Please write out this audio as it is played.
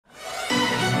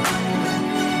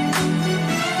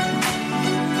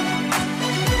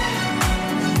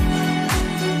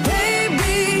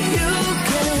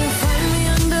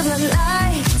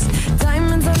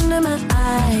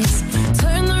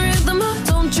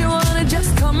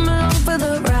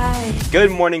Good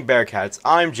morning, Bearcats.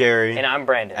 I'm Jerry. And I'm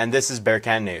Brandon. And this is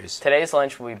Bearcat News. Today's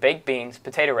lunch will be baked beans,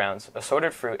 potato rounds,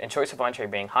 assorted fruit, and choice of entree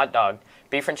being hot dog,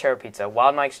 beef ranchero pizza,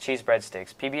 Wild Mike's cheese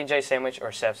breadsticks, PB&J sandwich,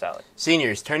 or chef salad.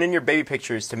 Seniors, turn in your baby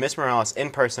pictures to Miss Morales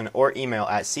in person or email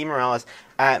at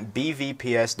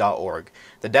cmorales@bvps.org.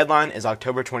 The deadline is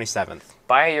October 27th.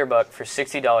 Buy a yearbook for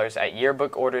 $60 at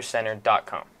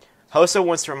yearbookordercenter.com. HOSA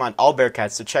wants to remind all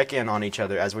Bearcats to check in on each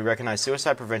other as we recognize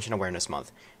Suicide Prevention Awareness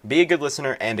Month. Be a good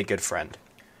listener and a good friend.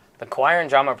 The choir and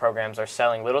drama programs are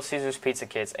selling Little Caesars pizza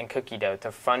kits and cookie dough to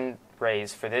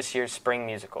fundraise for this year's spring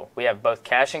musical. We have both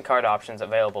cash and card options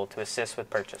available to assist with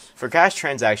purchase. For cash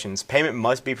transactions, payment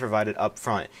must be provided up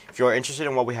front. If you are interested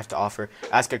in what we have to offer,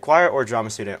 ask a choir or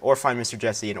drama student or find Mr.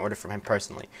 Jesse and order from him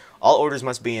personally. All orders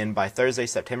must be in by Thursday,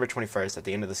 September 21st at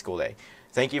the end of the school day.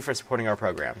 Thank you for supporting our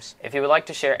programs. If you would like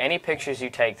to share any pictures you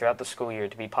take throughout the school year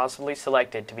to be possibly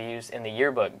selected to be used in the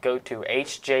yearbook, go to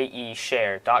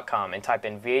hjeshare.com and type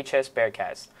in VHS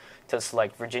Bearcats to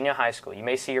select Virginia High School. You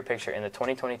may see your picture in the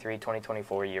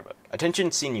 2023-2024 yearbook.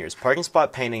 Attention seniors, Parking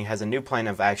Spot Painting has a new plan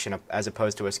of action as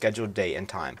opposed to a scheduled date and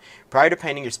time. Prior to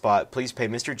painting your spot, please pay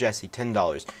Mr. Jesse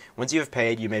 $10. Once you have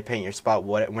paid, you may paint your spot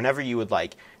whenever you would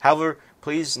like. However,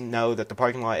 please know that the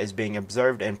parking lot is being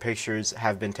observed and pictures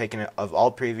have been taken of all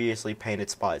previously painted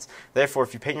spots. Therefore,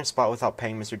 if you paint your spot without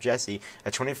paying Mr. Jesse, a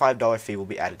 $25 fee will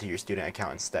be added to your student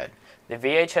account instead. The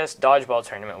VHS Dodgeball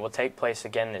Tournament will take place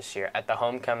again this year at the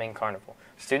Homecoming Carnival.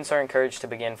 Students are encouraged to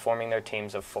begin forming their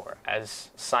teams of 4, as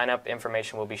sign-up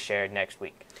information will be shared next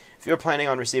week. If you're planning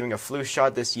on receiving a flu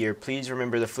shot this year, please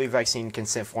remember the flu vaccine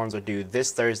consent forms are due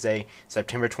this Thursday,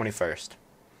 September 21st.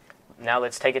 Now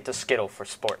let's take it to Skittle for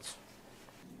sports.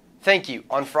 Thank you.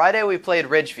 On Friday, we played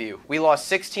Ridgeview. We lost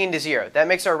 16-0. That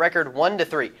makes our record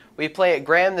 1-3. We play at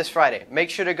Graham this Friday. Make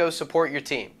sure to go support your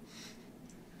team.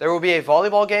 There will be a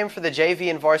volleyball game for the JV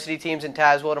and varsity teams in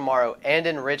Tazewell tomorrow and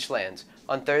in Richlands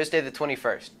on Thursday the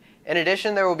 21st. In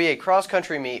addition, there will be a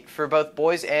cross-country meet for both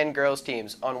boys and girls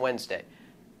teams on Wednesday.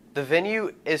 The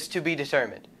venue is to be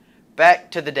determined. Back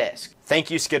to the desk.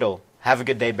 Thank you, Skittle. Have a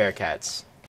good day, Bearcats.